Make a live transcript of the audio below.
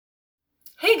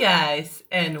Hey guys,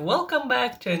 and welcome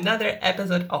back to another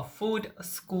episode of Food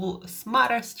School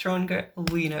Smarter, Stronger,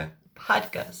 Leaner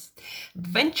podcast.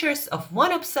 Adventures of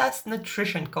one obsessed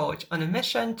nutrition coach on a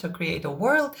mission to create a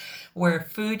world where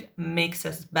food makes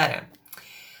us better.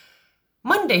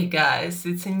 Monday, guys,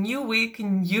 it's a new week,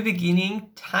 new beginning,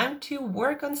 time to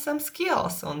work on some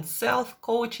skills, on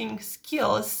self-coaching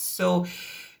skills, so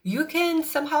you can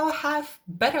somehow have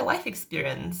better life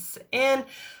experience. And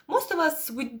most of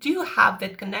us, we do have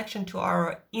that connection to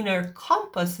our inner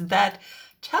compass that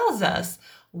tells us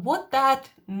what that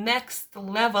next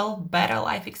level better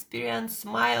life experience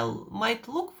might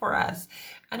look for us.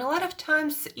 And a lot of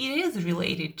times it is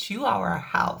related to our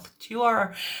health, to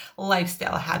our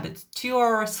lifestyle habits, to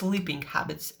our sleeping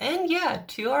habits, and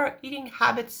to our eating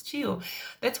habits too.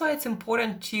 That's why it's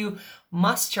important to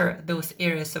master those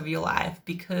areas of your life,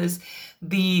 because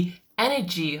the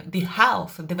energy, the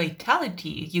health, the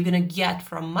vitality you're gonna get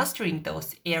from mastering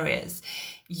those areas,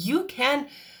 you can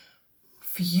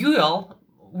fuel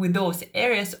with those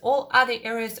areas all other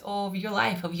areas of your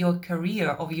life, of your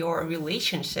career, of your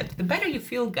relationship. The better you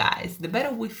feel, guys, the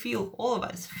better we feel, all of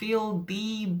us feel,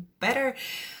 the better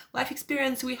life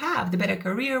experience we have, the better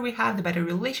career we have, the better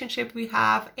relationship we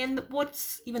have, and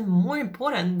what's even more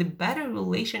important, the better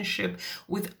relationship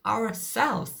with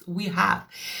ourselves we have.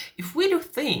 If we do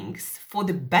things for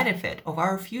the benefit of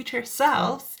our future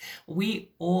selves, we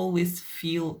always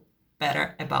feel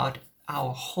better about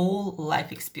our whole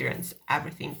life experience,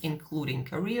 everything, including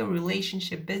career,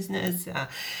 relationship, business,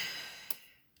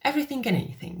 everything and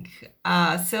anything.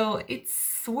 So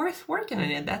it's worth working on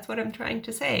it. That's what I'm trying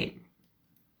to say.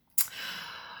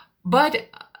 But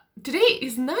today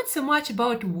is not so much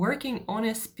about working on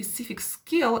a specific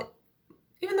skill,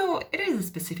 even though it is a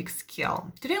specific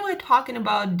skill. Today we're talking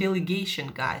about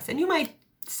delegation, guys. And you might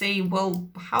say, well,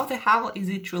 how the hell is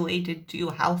it related to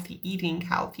healthy eating,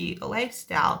 healthy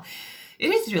lifestyle?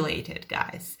 It is related,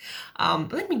 guys.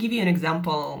 Let me give you an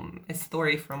example, a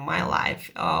story from my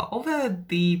life. Over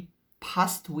the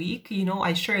past week,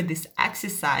 I shared this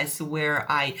exercise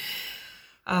where I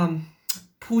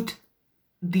put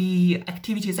the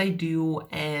activities I do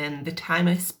and the time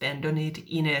I spend on it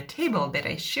in a table that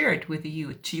I shared with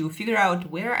you to figure out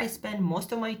where I spend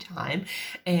most of my time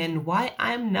and why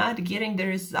I'm not getting the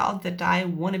result that I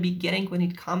want to be getting when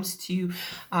it comes to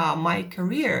my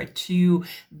career, to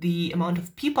the amount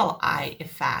of people I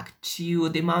affect, to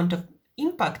the amount of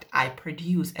impact I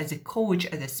produce as a coach,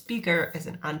 as a speaker, as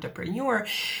an entrepreneur.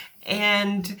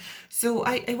 And so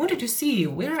I wanted to see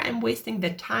where I'm wasting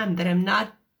the time that I'm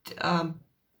not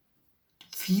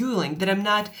fueling, that I'm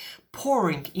not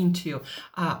pouring into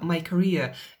my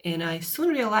career. And I soon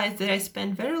realized that I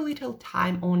spend very little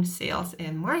time on sales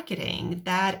and marketing.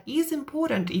 That is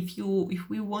important if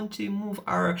we want to move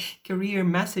our career,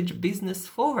 message, business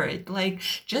forward. Like,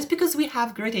 just because we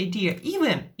have great idea,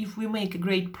 even if we make a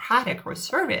great product or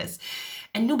service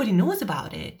and nobody knows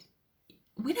about it,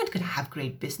 we're not going to have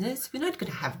great business. We're not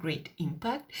going to have great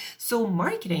impact. So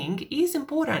marketing is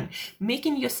important.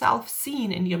 Making yourself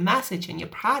seen and your message and your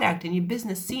product and your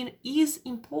business seen is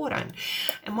important.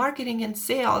 And marketing and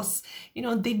sales,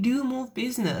 they do move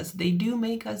business. They do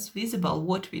make us visible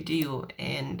what we do.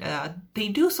 And they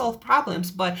do solve problems,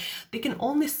 but we can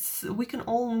only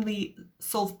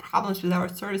solve problems with our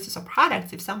services or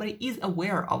products if somebody is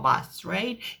aware of us,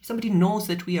 right? If somebody knows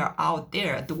that we are out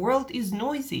there. The world is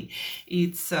noisy.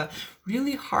 It's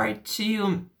really hard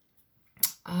to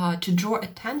draw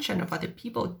attention of other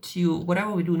people to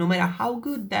whatever we do, no matter how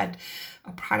good that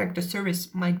product or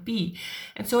service might be.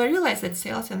 And so I realized that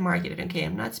sales and marketing, okay,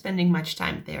 I'm not spending much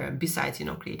time there besides,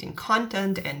 creating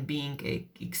content and being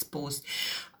exposed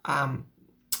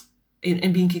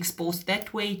and being exposed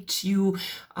that way to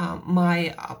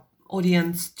my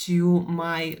audience, to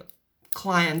my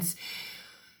clients.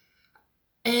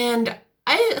 And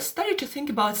I started to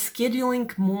think about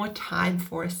scheduling more time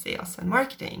for sales and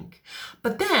marketing.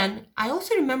 But then I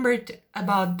also remembered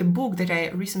about the book that I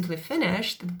recently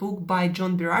finished, the book by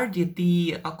John Berardi,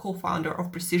 the co-founder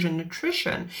of Precision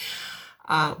Nutrition,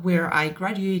 where I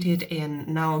graduated and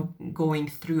now going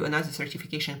through another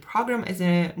certification program as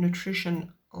a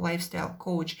nutrition lifestyle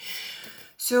coach.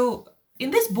 So in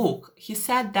this book, he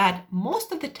said that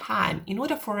most of the time, in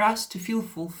order for us to feel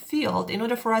fulfilled, in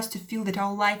order for us to feel that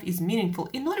our life is meaningful,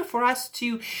 in order for us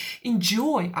to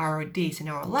enjoy our days in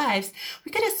our lives,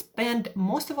 we gotta spend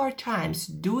most of our times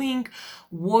doing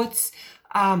what's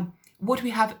what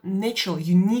we have natural,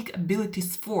 unique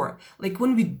abilities for. Like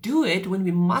when we do it, when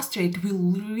we master it, we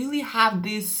really have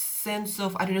this sense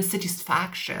of,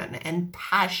 satisfaction and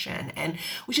passion, and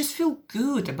we just feel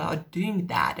good about doing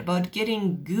that, about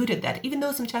getting good at that, even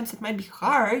though sometimes it might be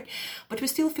hard, but we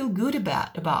still feel good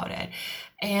about it.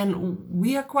 And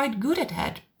we are quite good at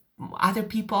it. Other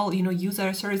people, use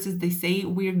our services, they say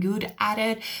we're good at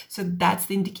it. So that's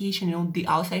the indication, the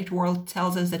outside world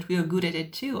tells us that we are good at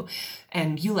it too.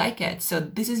 And you like it. So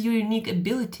this is your unique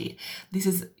ability. This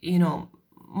is,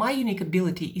 my unique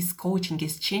ability is coaching,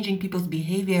 is changing people's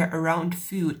behavior around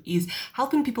food, is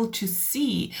helping people to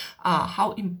see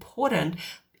how important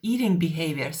eating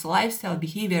behaviors, lifestyle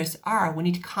behaviors are when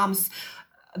it comes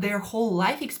their whole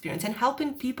life experience, and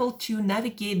helping people to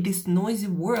navigate this noisy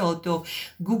world of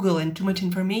Google and too much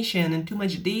information and too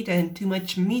much data and too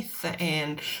much myth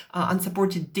and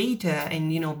unsupported data,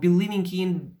 and believing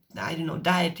in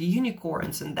diet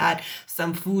unicorns and that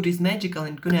some food is magical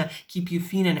and gonna keep you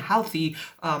thin and healthy,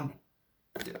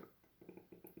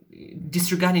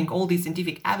 disregarding all this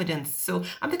scientific evidence. So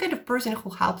I'm the kind of person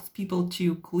who helps people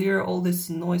to clear all this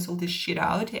noise, all this shit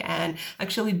out, and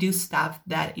actually do stuff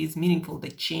that is meaningful,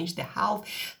 that change the health,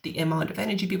 the amount of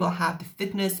energy people have, the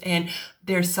fitness, and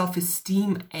their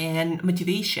self-esteem and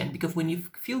motivation. Because when you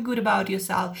feel good about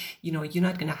yourself, you're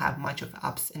not gonna have much of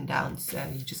ups and downs.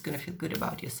 You're just gonna feel good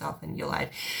about yourself and your life.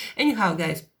 Anyhow,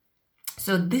 guys,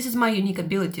 so this is my unique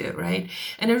ability, right?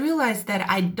 And I realized that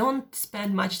I don't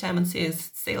spend much time on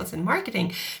sales and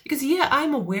marketing because,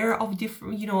 I'm aware of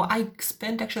different, I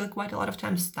spent actually quite a lot of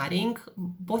time studying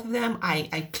both of them.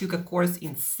 I took a course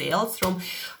in sales from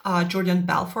Jordan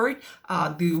Belfort,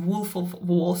 the Wolf of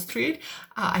Wall Street.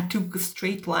 I took a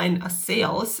straight line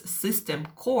sales system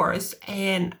course,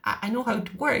 and I know how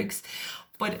it works.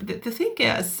 But the thing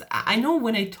is, I know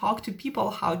when I talk to people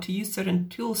how to use certain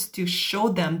tools to show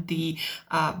them the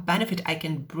benefit I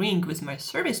can bring with my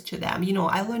service to them.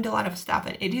 I learned a lot of stuff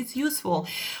and it is useful,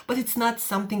 but it's not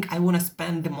something I want to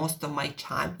spend the most of my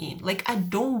time in. Like, I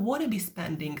don't want to be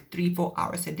spending 3-4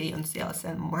 hours a day on sales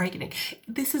and marketing.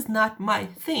 This is not my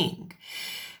thing.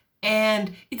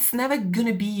 And it's never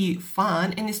gonna be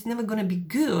fun and it's never gonna be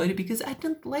good because I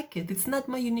don't like it. It's not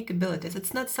my unique abilities.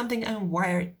 It's not something I'm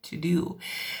wired to do.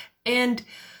 And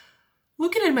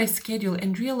looking at my schedule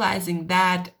and realizing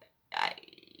that,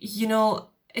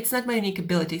 it's not my unique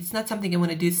ability. It's not something I want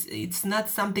to do. It's not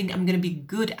something I'm gonna be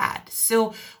good at.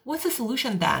 So what's the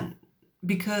solution then?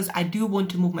 Because I do want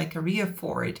to move my career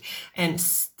forward, and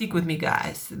stick with me,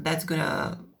 guys. That's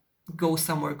gonna go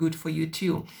somewhere good for you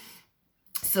too.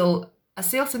 So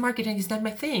sales and marketing is not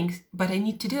my thing, but I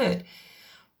need to do it.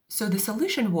 So the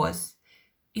solution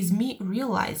is me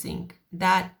realizing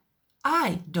that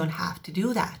I don't have to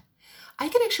do that. I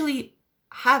can actually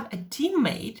have a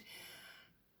teammate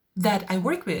that I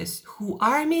work with who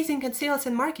are amazing at sales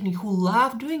and marketing, who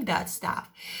love doing that stuff.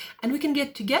 And we can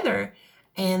get together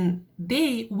and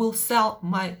they will sell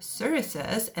my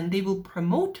services and they will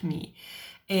promote me.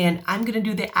 And I'm going to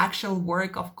do the actual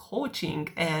work of coaching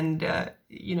and,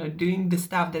 doing the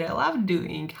stuff that I love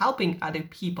doing, helping other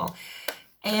people.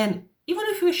 And even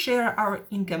if we share our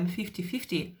income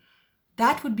 50-50,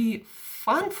 that would be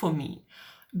fun for me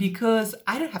because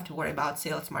I don't have to worry about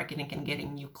sales, marketing, and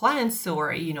getting new clients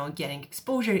or, getting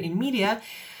exposure in media.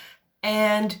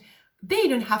 And they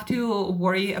don't have to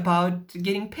worry about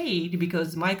getting paid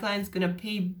because my client's going to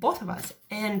pay both of us.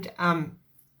 And,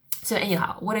 so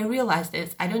anyhow, what I realized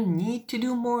is I don't need to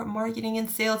do more marketing and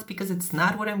sales because it's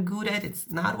not what I'm good at.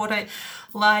 It's not what I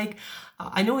like.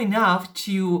 I know enough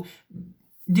to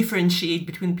differentiate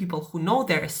between people who know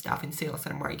their stuff in sales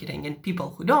and marketing and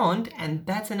people who don't, and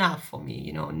that's enough for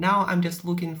me. Now I'm just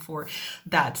looking for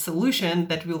that solution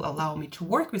that will allow me to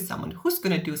work with someone who's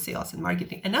going to do sales and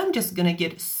marketing, and I'm just going to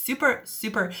get super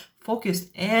focused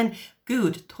and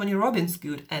good, Tony Robbins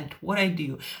good, and what I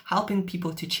do, helping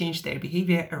people to change their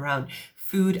behavior around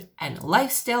food and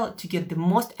lifestyle to get the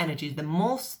most energy, the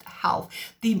most health,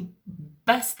 the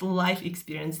best life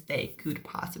experience they could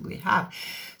possibly have.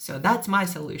 So that's my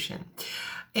solution.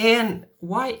 And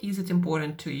why is it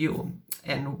important to you?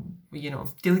 And,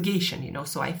 delegation,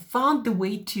 so I found the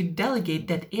way to delegate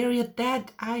that area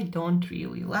that I don't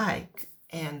really like.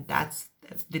 And that's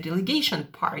the delegation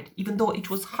part, even though it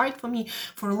was hard for me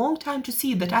for a long time to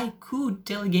see that I could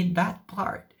delegate that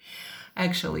part,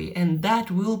 actually. And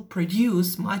that will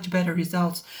produce much better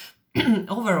results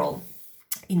overall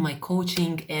in my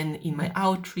coaching and in my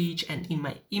outreach and in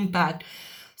my impact.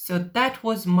 So that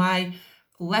was my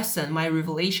lesson, my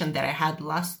revelation that I had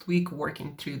last week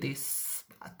working through this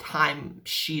time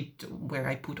sheet where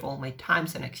I put all my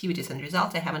times and activities and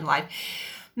results I have in life.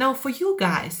 Now, for you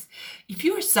guys, if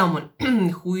you're someone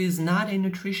who is not in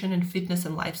nutrition and fitness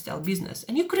and lifestyle business,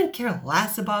 and you couldn't care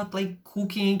less about like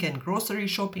cooking and grocery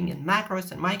shopping and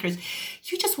macros and micros,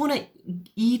 you just want to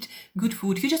eat good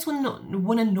food. You just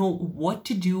want to know what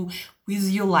to do with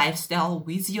your lifestyle,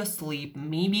 with your sleep,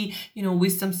 maybe,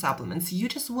 with some supplements. You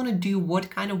just want to do what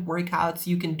kind of workouts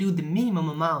you can do the minimum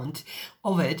amount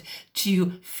of it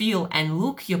to feel and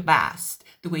look your best,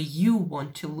 the way you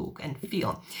want to look and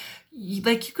feel.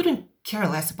 Like you couldn't care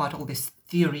less about all this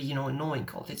theory, knowing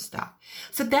all this stuff.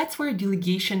 So that's where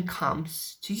delegation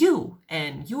comes to you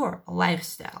and your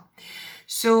lifestyle.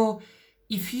 So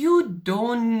if you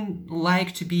don't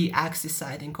like to be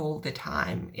exercising all the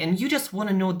time and you just want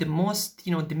to know the most,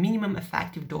 the minimum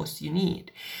effective dose you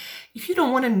need, if you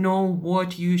don't want to know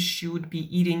what you should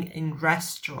be eating in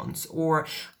restaurants or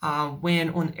when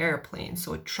on airplanes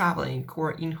or traveling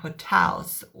or in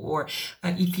hotels, or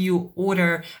if you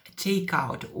order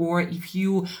takeout, or if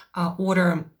you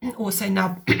order or sign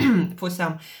up for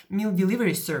some meal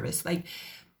delivery service, like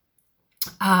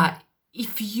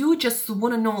if you just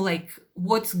want to know like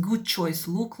what's good choice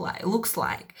looks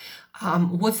like,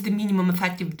 what's the minimum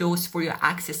effective dose for your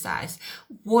exercise,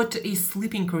 what is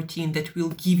sleeping routine that will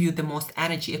give you the most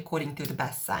energy according to the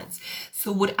best science.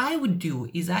 So what I would do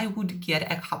is I would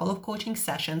get a couple of coaching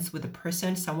sessions with a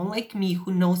person, someone like me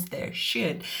who knows their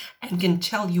shit and can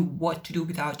tell you what to do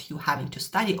without you having to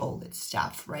study all that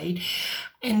stuff, right?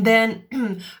 And then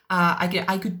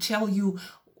I could tell you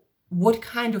what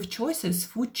kind of choices,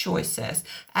 food choices,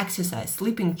 exercise,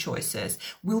 sleeping choices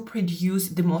will produce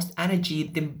the most energy,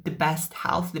 the best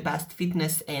health, the best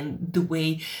fitness, and the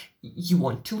way you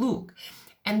want to look.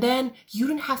 And then you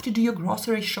don't have to do your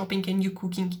grocery shopping and your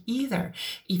cooking either.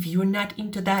 If you're not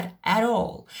into that at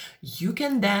all, you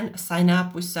can then sign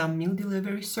up with some meal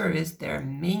delivery service. There are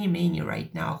many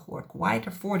right now who are quite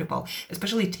affordable,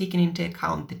 especially taking into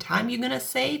account the time you're going to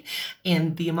save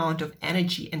and the amount of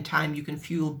energy and time you can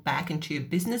fuel back into your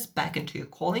business, back into your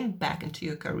calling, back into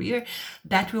your career.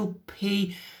 That will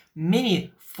pay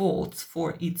many folds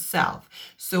for itself.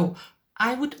 So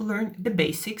I would learn the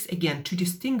basics, again, to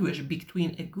distinguish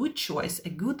between a good choice, a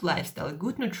good lifestyle, a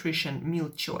good nutrition meal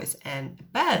choice, and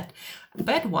a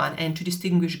bad one, and to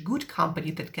distinguish good company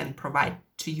that can provide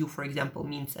to you, for example,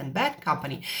 means and bad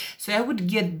company. So I would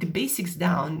get the basics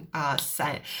down,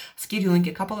 scheduling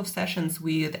a couple of sessions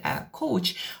with a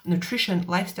coach, nutrition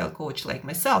lifestyle coach like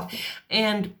myself.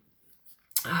 And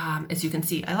as you can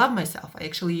see, I love myself. I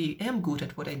actually am good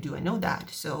at what I do. I know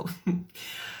that. So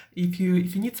if you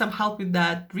need some help with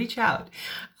that, reach out.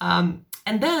 And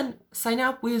then sign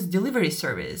up with delivery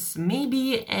service,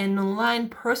 maybe an online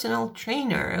personal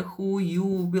trainer who you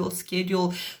will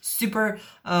schedule super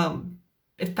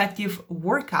effective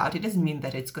workout. It doesn't mean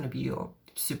that it's going to be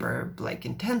super like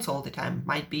intense all the time.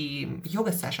 Might be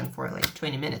yoga session for like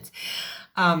 20 minutes.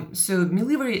 So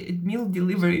meal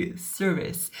delivery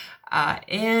service,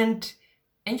 and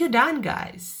you're done,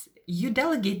 guys. You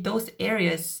delegate those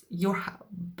areas, your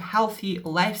healthy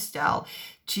lifestyle,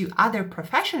 to other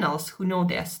professionals who know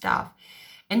their stuff.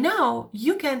 And now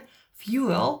you can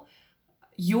fuel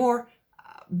your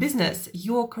business,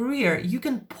 your career. You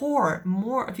can pour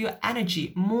more of your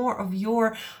energy, more of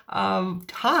your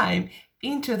time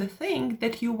into the thing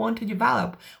that you want to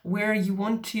develop, where you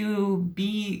want to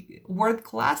be world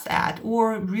class at,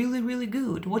 or really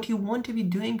good, what you want to be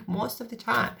doing most of the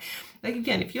time. Like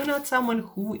again, if you're not someone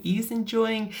who is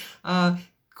enjoying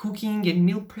cooking and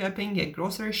meal prepping and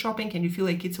grocery shopping, and you feel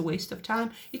like it's a waste of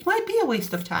time, it might be a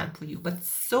waste of time for you, but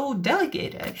so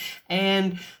delegate it.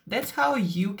 And that's how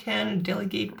you can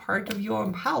delegate part of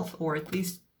your health, or at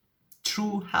least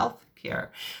true health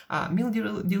care, meal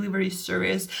delivery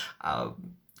service,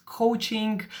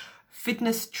 coaching,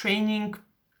 fitness training.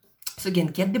 So again,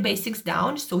 get the basics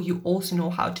down so you also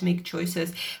know how to make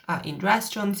choices in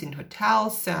restaurants, in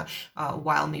hotels,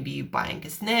 while maybe buying a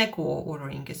snack or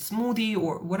ordering a smoothie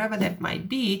or whatever that might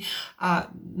be.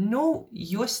 Know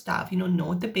your stuff,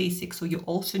 know the basics, so you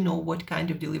also know what kind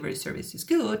of delivery service is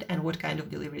good and what kind of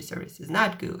delivery service is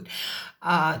not good.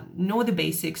 Know the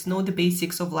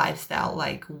basics of lifestyle,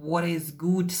 like what is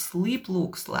good sleep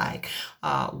looks like,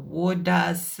 what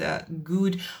does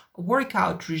good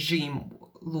workout regime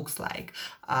looks like.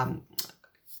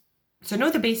 So know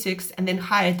the basics, and then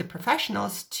hire the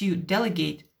professionals to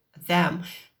delegate them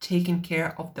taking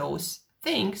care of those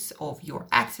things, of your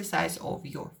exercise, of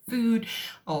your food,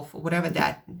 of whatever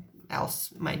that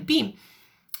else might be.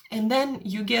 And then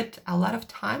you get a lot of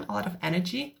time, a lot of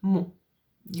energy,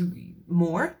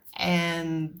 more,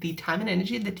 and the time and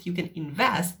energy that you can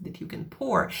invest, that you can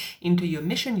pour into your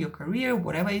mission, your career,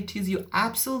 whatever it is you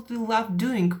absolutely love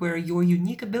doing, where your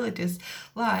unique abilities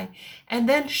lie, and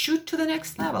then shoot to the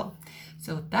next level.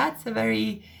 So that's a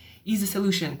very easy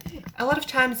solution. A lot of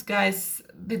times, guys,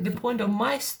 the point of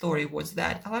my story was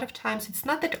that a lot of times it's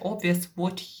not that obvious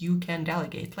what you can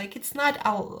delegate. Like, it's not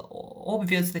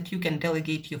obvious that you can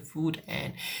delegate your food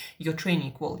and your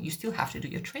training. Well, you still have to do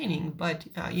your training, but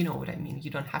you know what I mean.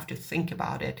 You don't have to think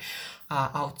about it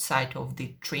outside of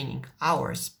the training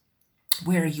hours,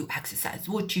 where you exercise,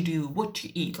 what you do, what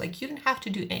you eat. Like, you don't have to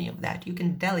do any of that. You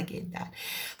can delegate that.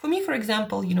 For me, for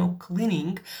example,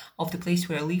 cleaning of the place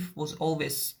where I live was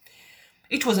always,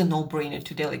 it was a no-brainer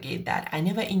to delegate that. I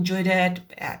never enjoyed it.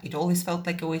 It always felt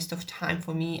like a waste of time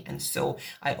for me. And so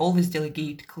I always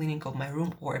delegate cleaning of my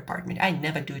room or apartment. I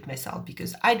never do it myself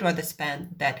because I'd rather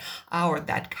spend that hour,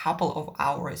 that couple of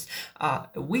hours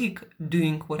a week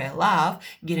doing what I love,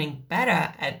 getting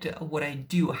better at what I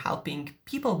do, helping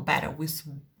people better with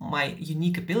my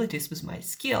unique abilities, with my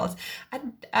skills.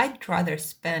 I'd rather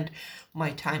spend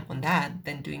my time on that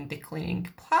than doing the cleaning.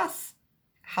 Plus,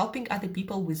 helping other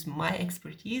people with my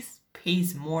expertise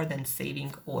pays more than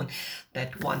saving on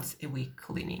that once a week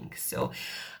cleaning. So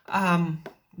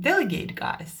delegate,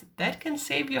 guys. That can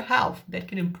save your health. That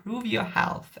can improve your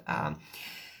health.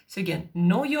 So again,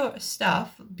 know your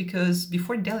stuff, because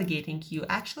before delegating, you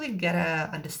actually gotta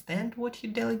understand what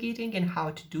you're delegating and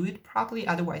how to do it properly.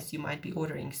 Otherwise, you might be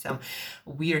ordering some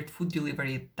weird food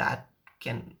delivery that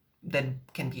can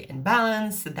be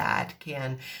imbalanced, that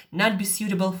can not be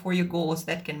suitable for your goals,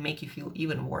 that can make you feel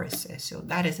even worse. So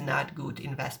that is not good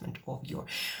investment of your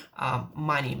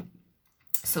money.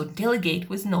 So delegate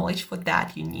with knowledge. For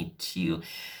that, you need to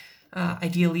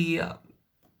ideally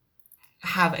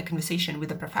have a conversation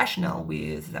with a professional,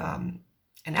 with an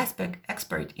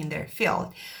expert in their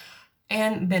field.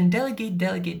 And then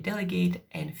delegate,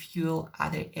 and fuel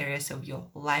other areas of your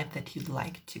life that you'd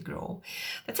like to grow.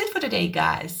 That's it for today,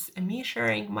 guys. Me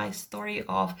sharing my story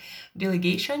of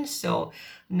delegation. So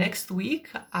next week,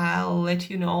 I'll let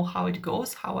you know how it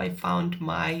goes, how I found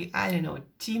my,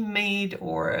 teammate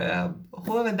or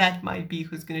whoever that might be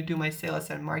who's going to do my sales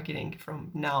and marketing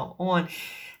from now on,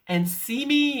 and see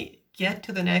me get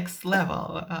to the next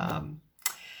level.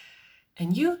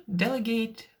 And you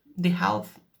delegate the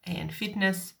health and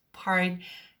fitness part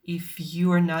if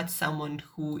you are not someone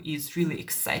who is really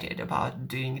excited about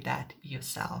doing that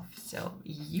yourself. So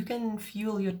you can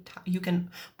you can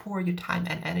pour your time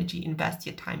and energy, invest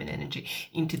your time and energy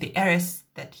into the areas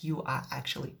that you are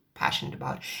actually passionate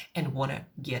about and want to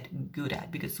get good at,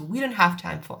 because we don't have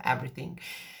time for everything.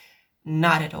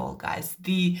 Not at all, guys.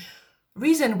 The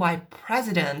reason why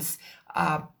presidents,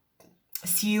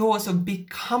 CEOs of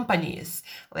big companies,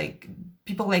 like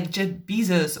people like Jeff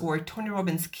Bezos or Tony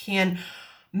Robbins, can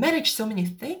manage so many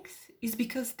things is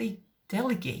because they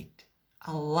delegate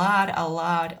a lot.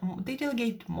 They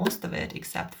delegate most of it,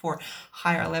 except for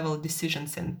higher level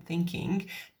decisions and thinking,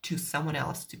 to someone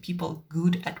else, to people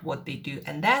good at what they do.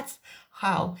 And that's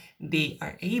how they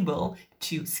are able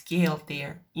to scale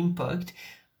their impact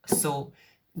so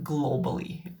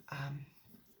globally.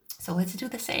 So let's do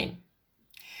the same.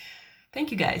 Thank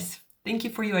you, guys. Thank you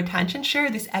for your attention. Share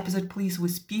this episode, please,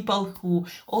 with people who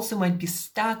also might be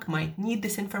stuck, might need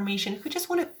this information, who just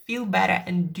want to feel better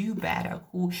and do better,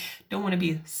 who don't want to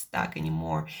be stuck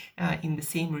anymore in the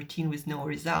same routine with no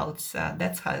results.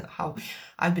 That's how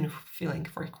I've been feeling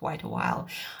for quite a while.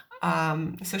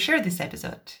 So share this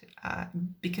episode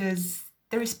because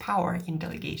there is power in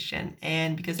delegation,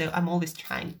 and because I'm always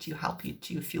trying to help you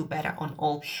to feel better on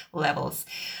all levels.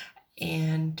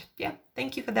 And yeah,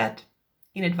 thank you for that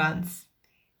in advance.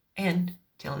 And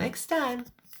till next time,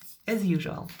 as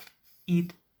usual,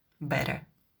 eat better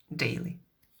daily,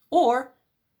 or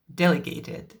delegate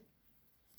it